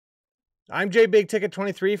I'm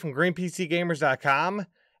JBigTicket23 from GreenPCGamers.com,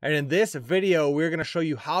 and in this video we're going to show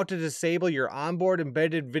you how to disable your onboard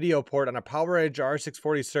embedded video port on a Poweredge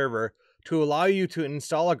R640 server to allow you to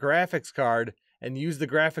install a graphics card and use the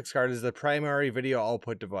graphics card as the primary video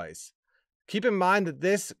output device. Keep in mind that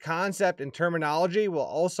this concept and terminology will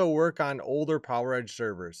also work on older Poweredge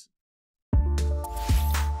servers.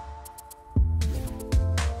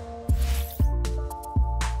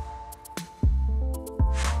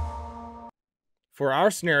 For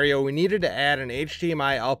our scenario, we needed to add an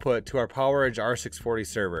HDMI output to our Poweredge R640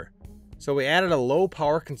 server. So we added a low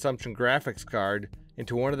power consumption graphics card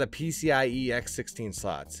into one of the PCIe X16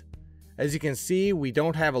 slots. As you can see, we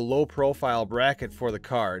don't have a low profile bracket for the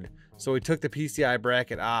card, so we took the PCI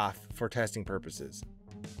bracket off for testing purposes.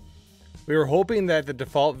 We were hoping that the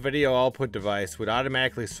default video output device would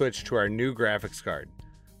automatically switch to our new graphics card,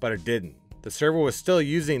 but it didn't. The server was still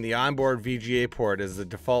using the onboard VGA port as the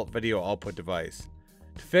default video output device.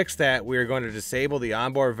 To fix that, we are going to disable the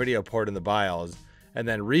onboard video port in the BIOS and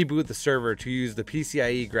then reboot the server to use the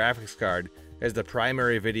PCIe graphics card as the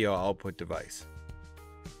primary video output device.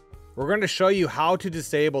 We're going to show you how to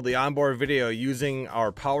disable the onboard video using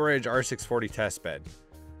our Poweredge R640 testbed.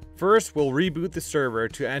 First, we'll reboot the server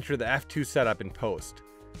to enter the F2 setup in post.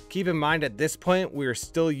 Keep in mind at this point we are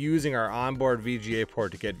still using our onboard VGA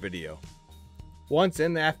port to get video. Once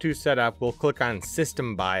in the F2 setup, we'll click on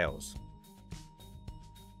System BIOS.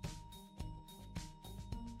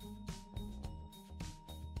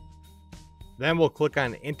 Then we'll click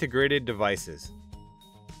on Integrated Devices.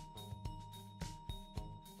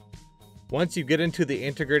 Once you get into the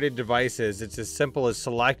integrated devices, it's as simple as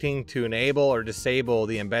selecting to enable or disable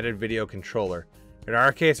the embedded video controller. In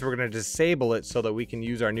our case, we're going to disable it so that we can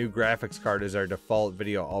use our new graphics card as our default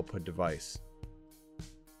video output device.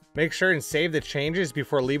 Make sure and save the changes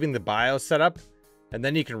before leaving the BIOS setup, and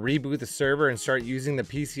then you can reboot the server and start using the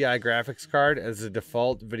PCI graphics card as the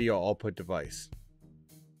default video output device.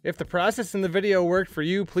 If the process in the video worked for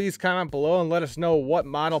you, please comment below and let us know what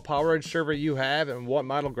model Poweredge server you have and what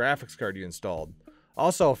model graphics card you installed.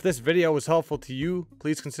 Also, if this video was helpful to you,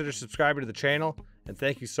 please consider subscribing to the channel, and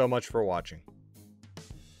thank you so much for watching.